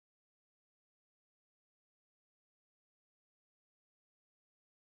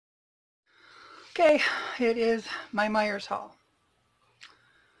Okay, it is my Meijer's haul.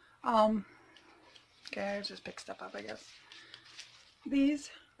 Okay, I just picked stuff up, I guess.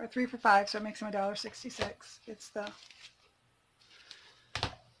 These are 3 for $5, so it makes them $1.66.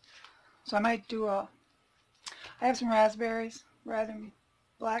 So I might do I have some raspberries rather than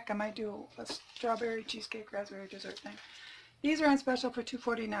black. I might do a strawberry cheesecake raspberry dessert thing. These are on special for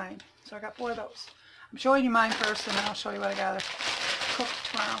 $2.49, so I got 4 of those. I'm showing you mine first, and then I'll show you what I gotta cook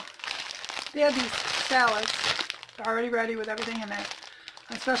tomorrow. They have these salads already ready with everything in there.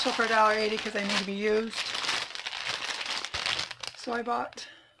 On special for $1.80 because they need to be used. So I bought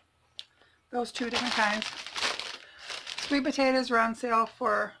those 2 different kinds. Sweet potatoes were on sale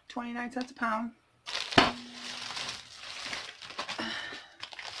for 29 cents a pound.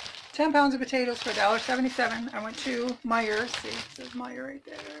 10 pounds of potatoes for $1.77. I went to Meijer's. See, it says Meijer right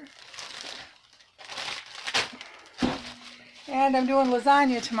there. And I'm doing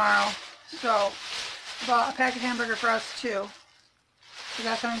lasagna tomorrow. So I bought a pack of hamburger for us too. So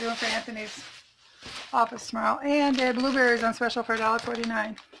that's what I'm doing for Anthony's office tomorrow. And they had blueberries on special for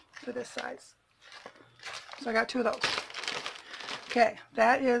 $1.49 for this size. So I got 2 of those. Okay,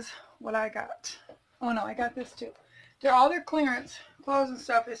 that is what I got. Oh no, I got this too. They're all their clearance clothes and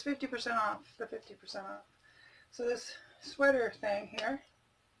stuff is 50% off, the 50% off. So this sweater thing here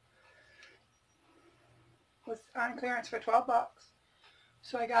was on clearance for 12 bucks.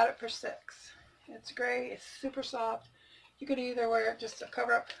 So I got it for 6. It's gray, it's super soft. You could either wear it just to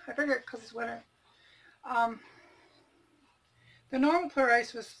cover up. I figured because it's winter. The normal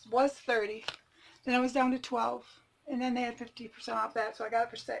price was 30. Then it was down to 12. And then they had 50% off that, so I got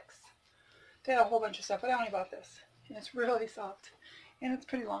it for 6. They had a whole bunch of stuff, but I only bought this. And it's really soft. And it's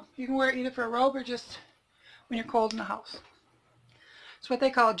pretty long. You can wear it either for a robe or just when you're cold in the house. It's what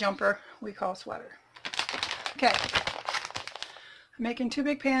they call a jumper. We call a sweater. Okay. I'm making 2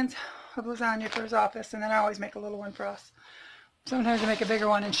 big pans of lasagna for his office, and then I always make a little one for us. Sometimes I make a bigger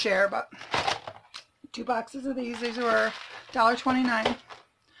one and share, but 2 boxes of these. These were $1.29.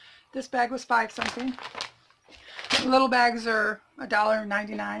 This bag was 5 something. The little bags are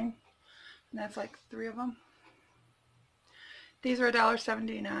 $1.99, and that's like 3 of them. These are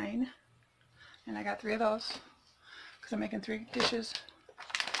 $1.79, and I got 3 of those because I'm making 3 dishes.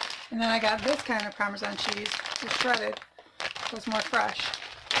 And then I got this kind of Parmesan cheese, it's shredded, so it's more fresh.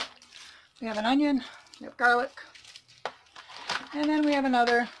 We have an onion, we have garlic, and then we have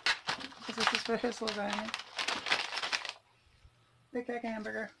another, because this is for his lasagna, big pack of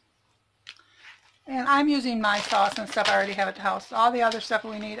hamburger. And I'm using my sauce and stuff I already have at the house. All the other stuff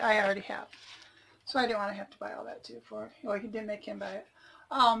we need, I already have. So I didn't want to have to buy all that too for, well, he did make him buy it.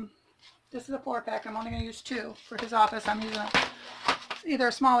 This is a 4-pack. I'm only going to use 2 for his office. I'm using either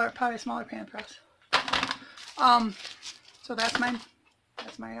a smaller, probably a smaller pan press. So that's my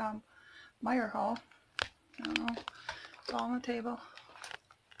Meijer haul. I don't know. It's all on the table.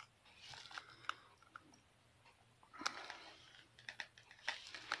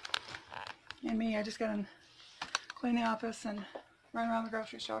 And me, I just got to clean the office and run around the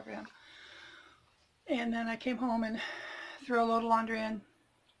grocery store for him. And then I came home and threw a load of laundry in,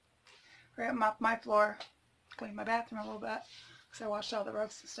 mopped my floor, cleaned my bathroom a little bit, because I washed all the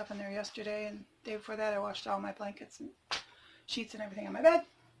rugs and stuff in there yesterday, and the day before that I washed all my blankets and sheets and everything on my bed.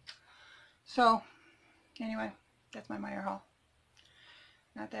 So, anyway, that's my Meijer haul.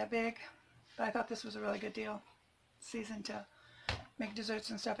 Not that big, but I thought this was a really good deal. Season to make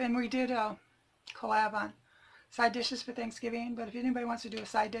desserts and stuff. And we did a collab on side dishes for Thanksgiving, but if anybody wants to do a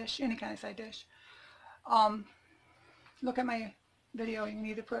side dish, any kind of side dish, look at my video. You can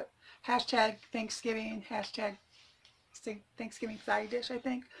either put hashtag Thanksgiving, hashtag Thanksgiving side dish, I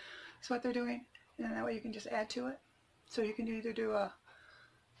think is what they're doing, and then that way you can just add to it. So you can either do a,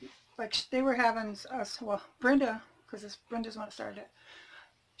 like they were having us, well, Brenda, because Brenda's the one that started it,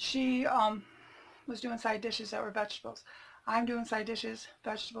 she was doing side dishes that were vegetables. I'm doing side dishes,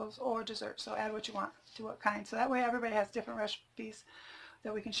 vegetables, or dessert, so add what you want to what kind, so that way everybody has different recipes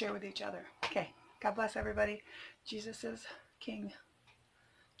that we can share with each other. Okay, God bless everybody. Jesus is King.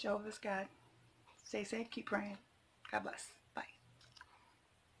 Jehovah's God. Stay safe, keep praying. God bless.